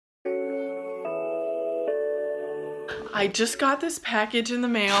I just got this package in the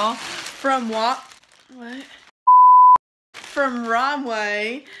mail from From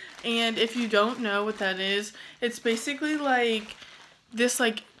Romwe, and if you don't know what that is, it's basically like this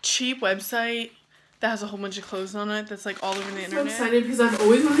like cheap website that has a whole bunch of clothes on it that's like all over the internet. I'm so excited because I've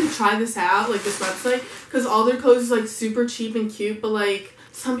always wanted to try this out, like this website, because all their clothes is like super cheap and cute, but like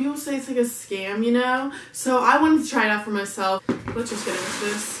some people say it's like a scam, you know? So I wanted to try it out for myself. Let's just get into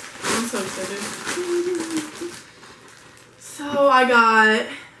this. I'm so excited. So I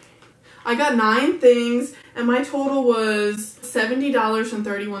got 9 things, and my total was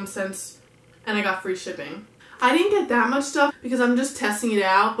 $70.31, and I got free shipping. I didn't get that much stuff because I'm just testing it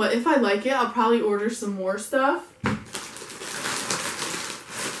out, but if I like it, I'll probably order some more stuff.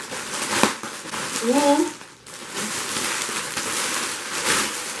 Ooh.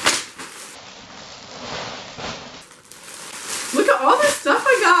 Look at all this stuff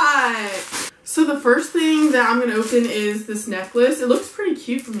I got! So the first thing that I'm going to open is this necklace. It looks pretty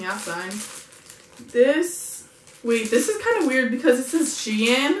cute from the outside. This is kind of weird because it says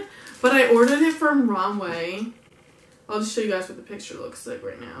Shein, but I ordered it from Romwe. I'll just show you guys what the picture looks like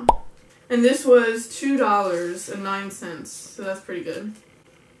right now. And this was $2.09, so that's pretty good.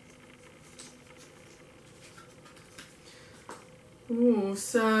 Ooh,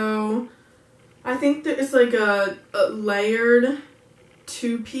 so I think that it's like a layered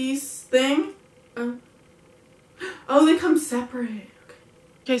 2-piece thing. Oh, they come separate.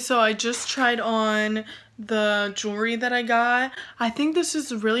 Okay, so I just tried on the jewelry that I got. I think this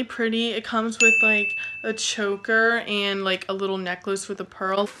is really pretty. It comes with like a choker and like a little necklace with a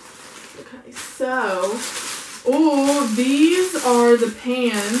pearl. Okay, so, oh, these are the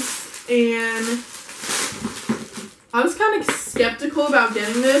pants, and I was kind of skeptical about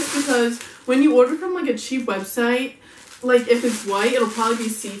getting this because when you order from like a cheap website, like if it's white, it'll probably be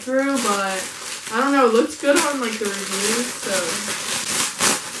see-through, but I don't know, it looks good on like the reviews, so.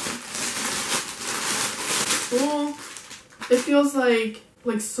 Ooh, it feels like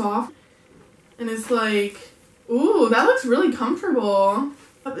soft, and it's like, ooh, that looks really comfortable.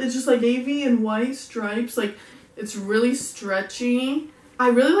 It's just like navy and white stripes, like it's really stretchy. I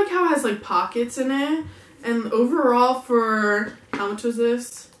really like how it has like pockets in it, and overall for, how much was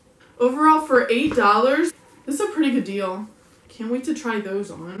this? Overall for $8, this is a pretty good deal. Can't wait to try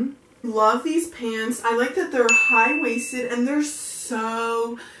those on. Love these pants. I like that they're high-waisted and they're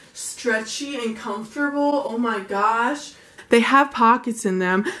so stretchy and comfortable. Oh my gosh. They have pockets in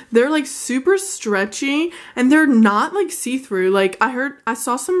them. They're like super stretchy and they're not like see-through. Like I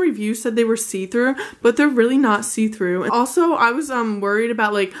saw some reviews said they were see-through, but they're really not see-through. Also, I was worried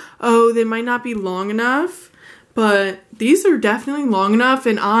about like, oh, they might not be long enough. But these are definitely long enough,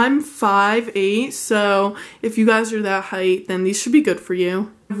 and I'm 5'8", so if you guys are that height, then these should be good for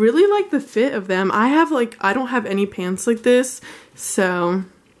you. I really like the fit of them. I don't have any pants like this, so.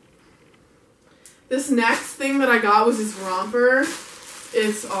 This next thing that I got was this romper.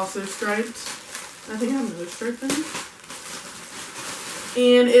 It's also striped. I think I have another stripe in.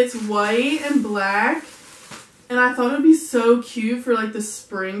 And it's white and black, and I thought it would be so cute for like the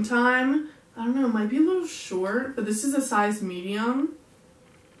springtime. I don't know, it might be a little short, but this is a size medium.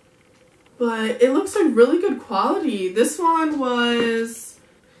 But it looks like really good quality. This one was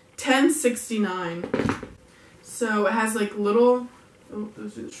 $10.69. So it has like little, oh,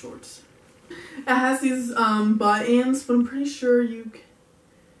 those are the shorts. It has these buttons, but I'm pretty sure you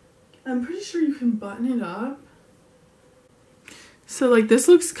can button it up. So like this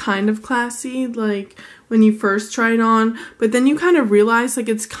looks kind of classy, like when you first try it on, but then you kind of realize like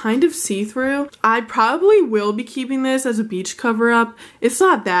it's kind of see-through. I probably will be keeping this as a beach cover-up. It's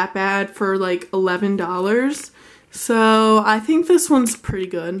not that bad for like $11. So I think this one's pretty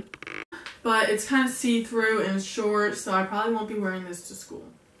good. But it's kind of see-through and short, so I probably won't be wearing this to school.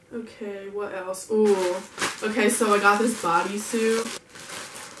 Okay, what else? Ooh. Okay, so I got this bodysuit.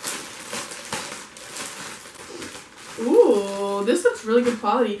 Ooh, this looks really good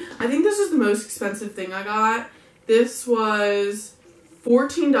quality. I think this is the most expensive thing I got. This was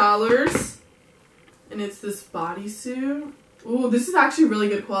 $14, and it's this bodysuit. Ooh, this is actually really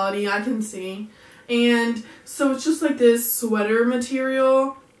good quality, I can see. And so it's just like this sweater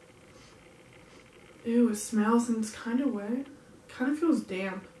material. Ew, it smells and it's kind of wet. Kind of feels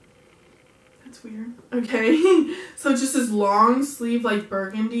damp. That's weird. Okay, so it's just this long sleeve like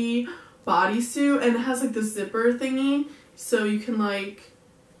burgundy bodysuit, and it has like the zipper thingy, so you can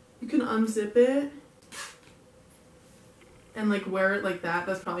unzip it and like wear it like that.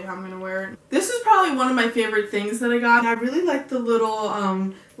 That's probably how I'm gonna wear it. This is probably one of my favorite things that I got. I really like the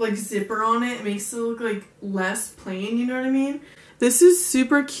little like zipper on it. It makes it look like less plain, you know what I mean? This is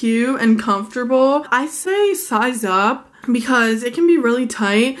super cute and comfortable. I say size up because it can be really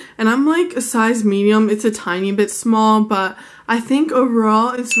tight, and I'm like a size medium. It's a tiny bit small, but I think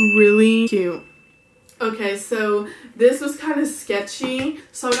overall it's really cute. Okay, so this was kind of sketchy.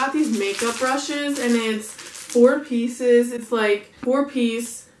 So I got these makeup brushes, and it's 4 pieces. It's like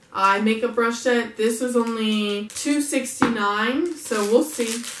 4-piece eye makeup brush set. This was only $2.69, so we'll see.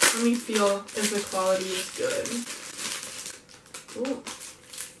 Let me feel if the quality is good. Ooh.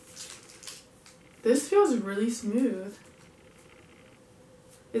 This feels really smooth.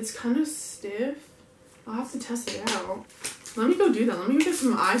 It's kind of stiff. I'll have to test it out. Let me go do that. Let me go get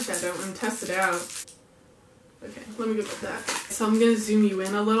some eyeshadow and test it out. Okay, let me go get that. So I'm going to zoom you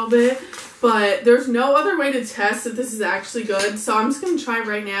in a little bit, but there's no other way to test if this is actually good. So I'm just going to try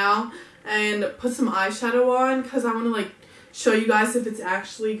right now and put some eyeshadow on because I want to like show you guys if it's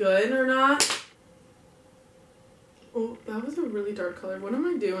actually good or not. Oh, that was a really dark color. What am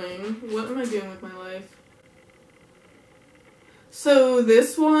I doing? What am I doing with my life? So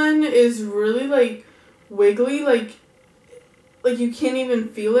this one is really like wiggly, like you can't even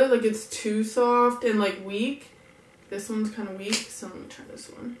feel it, like it's too soft and like weak. This one's kind of weak, so let me try this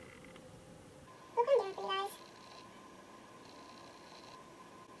one.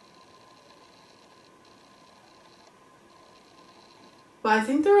 But I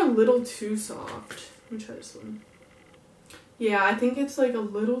think they're a little too soft. Let me try this one. Yeah, I think it's like a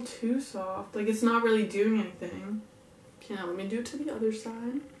little too soft. Like it's not really doing anything. Okay, now let me do it to the other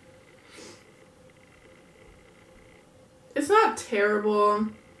side. It's not terrible.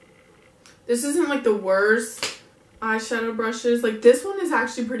 This isn't like the worst eyeshadow brushes. Like this one is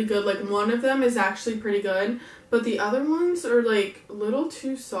actually pretty good. Like one of them is actually pretty good, but the other ones are like a little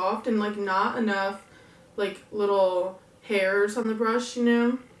too soft and like not enough like little hairs on the brush, you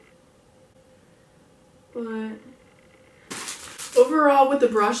know? But overall with the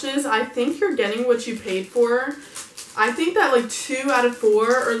brushes, I think you're getting what you paid for. I think that like 2 out of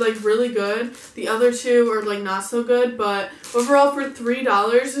 4 are like really good. The other 2 are like not so good, but overall for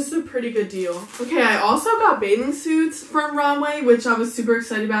 $3, this is a pretty good deal. Okay, I also got bathing suits from Romwe, which I was super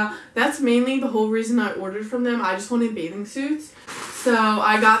excited about. That's mainly the whole reason I ordered from them. I just wanted bathing suits. So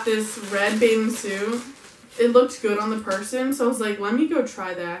I got this red bathing suit. It looked good on the person, so I was like, let me go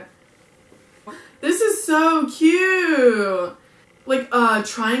try that. This is so cute. Like a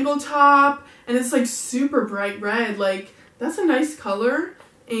triangle top. And it's like super bright red. Like that's a nice color.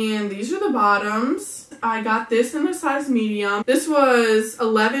 And these are the bottoms. I got this in a size medium. This was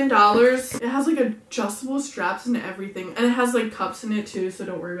 $11. It has like adjustable straps and everything. And it has like cups in it too, so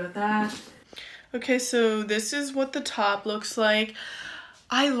don't worry about that. Okay, so this is what the top looks like.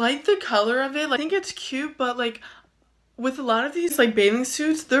 I like the color of it. Like, I think it's cute, but like with a lot of these like bathing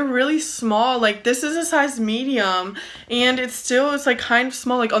suits, they're really small. Like this is a size medium and it's like kind of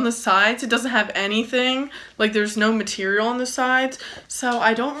small. Like on the sides, it doesn't have anything. Like there's no material on the sides. So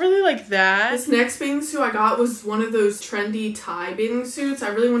I don't really like that. This next bathing suit I got was one of those trendy tie bathing suits. I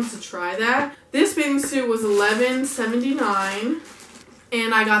really wanted to try that. This bathing suit was $11.79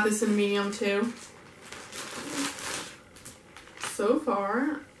 and I got this in medium too. So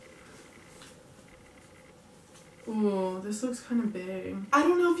far. Ooh, this looks kind of big. I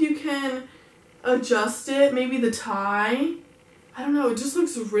don't know if you can adjust it, maybe the tie. I don't know, it just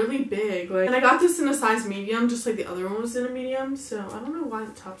looks really big. Like, and I got this in a size medium, just like the other one was in a medium, so I don't know why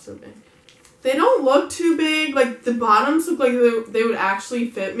the top's so big. They don't look too big. Like the bottoms look like they would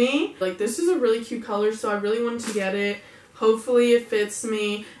actually fit me. Like this is a really cute color, so I really wanted to get it. Hopefully it fits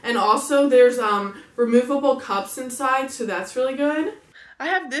me. And also there's removable cups inside, so that's really good. I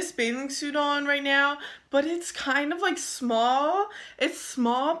have this bathing suit on right now, but it's kind of like small. It's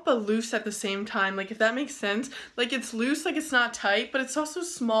small but loose at the same time, like if that makes sense. Like it's loose, like it's not tight, but it's also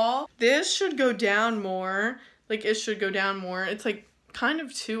small. This should go down more. Like it should go down more. It's like kind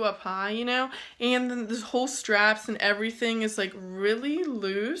of too up high, you know? And then the whole straps and everything is like really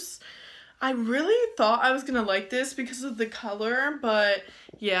loose. I really thought I was gonna like this because of the color, but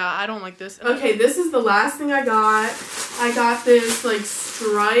yeah, I don't like this. Okay, this is the last thing I got. I got this like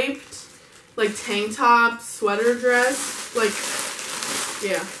striped like tank top sweater dress. Like,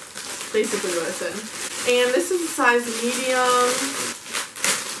 yeah, basically what I said. And this is a size medium.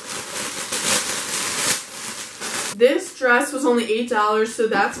 This dress was only $8, so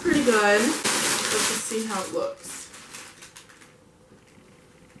that's pretty good. Let's just see how it looks.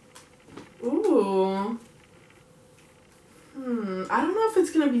 Ooh. I don't know if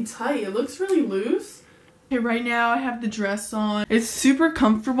it's gonna be tight. It looks really loose. Okay, right now I have the dress on. It's super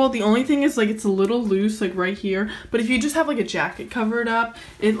comfortable. The only thing is like it's a little loose like right here. But if you just have like a jacket covered up,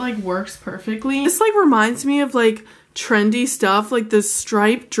 it like works perfectly. This like reminds me of like trendy stuff. Like the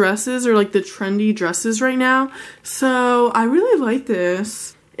striped dresses are like the trendy dresses right now. So I really like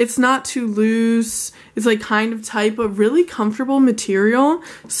this. It's not too loose. It's like kind of tight, but really comfortable material.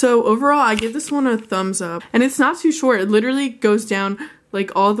 So overall, I give this one a thumbs up. And it's not too short. It literally goes down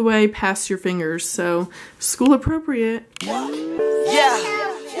like all the way past your fingers. So school appropriate. Yeah.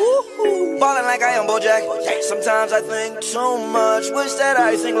 Ballin' like I am BoJack. Sometimes I think too much. Wish that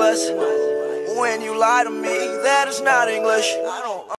I think less. When you lie to me, that is not English.